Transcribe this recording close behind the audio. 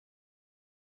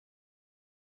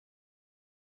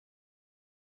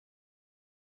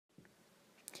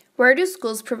Where do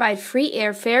schools provide free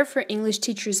airfare for English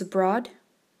teachers abroad?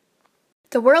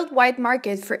 The worldwide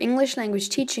market for English language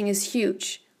teaching is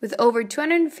huge, with over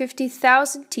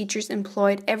 250,000 teachers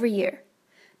employed every year.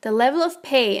 The level of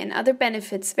pay and other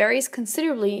benefits varies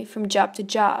considerably from job to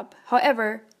job.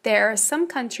 However, there are some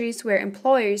countries where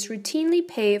employers routinely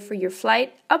pay for your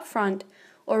flight upfront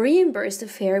or reimburse the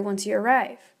fare once you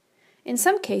arrive. In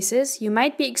some cases, you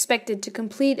might be expected to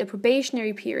complete a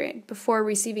probationary period before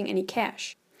receiving any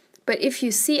cash. But if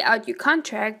you see out your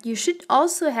contract, you should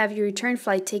also have your return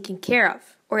flight taken care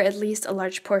of, or at least a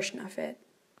large portion of it.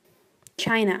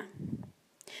 China.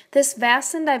 This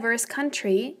vast and diverse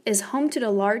country is home to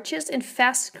the largest and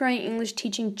fastest-growing English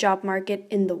teaching job market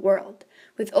in the world,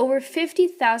 with over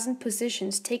 50,000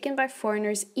 positions taken by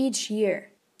foreigners each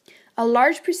year. A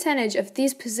large percentage of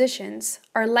these positions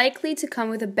are likely to come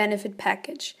with a benefit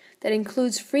package that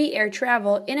includes free air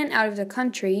travel in and out of the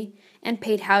country and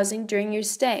paid housing during your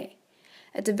stay.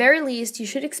 At the very least, you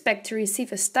should expect to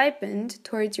receive a stipend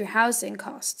towards your housing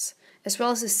costs, as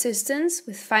well as assistance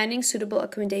with finding suitable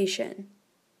accommodation.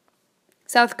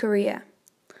 South Korea.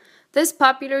 This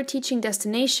popular teaching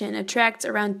destination attracts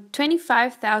around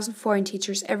 25,000 foreign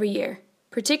teachers every year,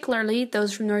 particularly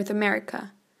those from North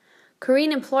America.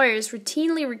 Korean employers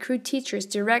routinely recruit teachers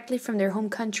directly from their home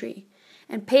country,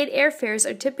 and paid airfares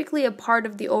are typically a part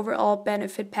of the overall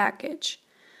benefit package.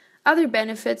 Other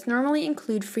benefits normally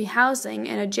include free housing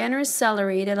and a generous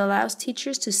salary that allows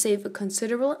teachers to save a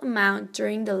considerable amount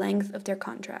during the length of their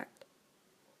contract.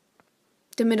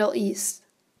 The Middle East.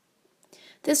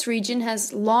 This region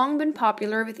has long been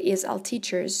popular with ESL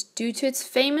teachers due to its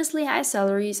famously high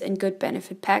salaries and good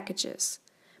benefit packages.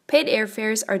 Paid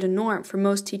airfares are the norm for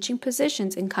most teaching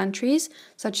positions in countries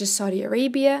such as Saudi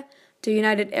Arabia, the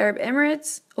United Arab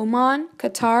Emirates, Oman,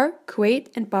 Qatar, Kuwait,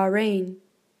 and Bahrain.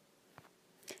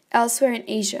 Elsewhere in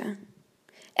Asia.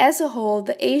 As a whole,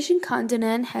 the Asian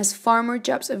continent has far more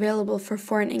jobs available for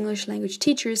foreign English language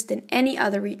teachers than any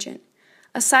other region.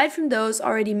 Aside from those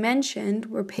already mentioned,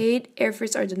 where paid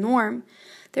airfares are the norm,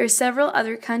 there are several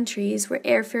other countries where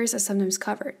airfares are sometimes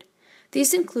covered.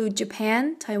 These include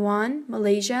Japan, Taiwan,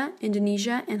 Malaysia,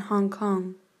 Indonesia, and Hong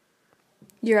Kong.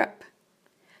 Europe.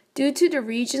 Due to the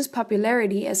region's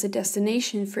popularity as a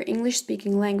destination for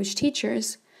English-speaking language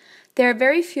teachers, there are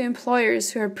very few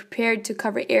employers who are prepared to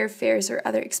cover airfares or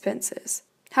other expenses.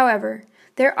 However,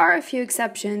 there are a few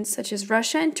exceptions, such as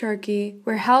Russia and Turkey,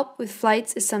 where help with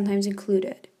flights is sometimes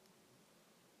included.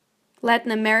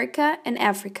 Latin America and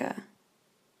Africa.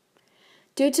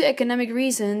 Due to economic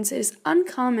reasons, it is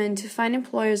uncommon to find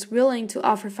employers willing to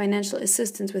offer financial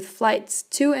assistance with flights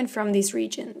to and from these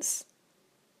regions.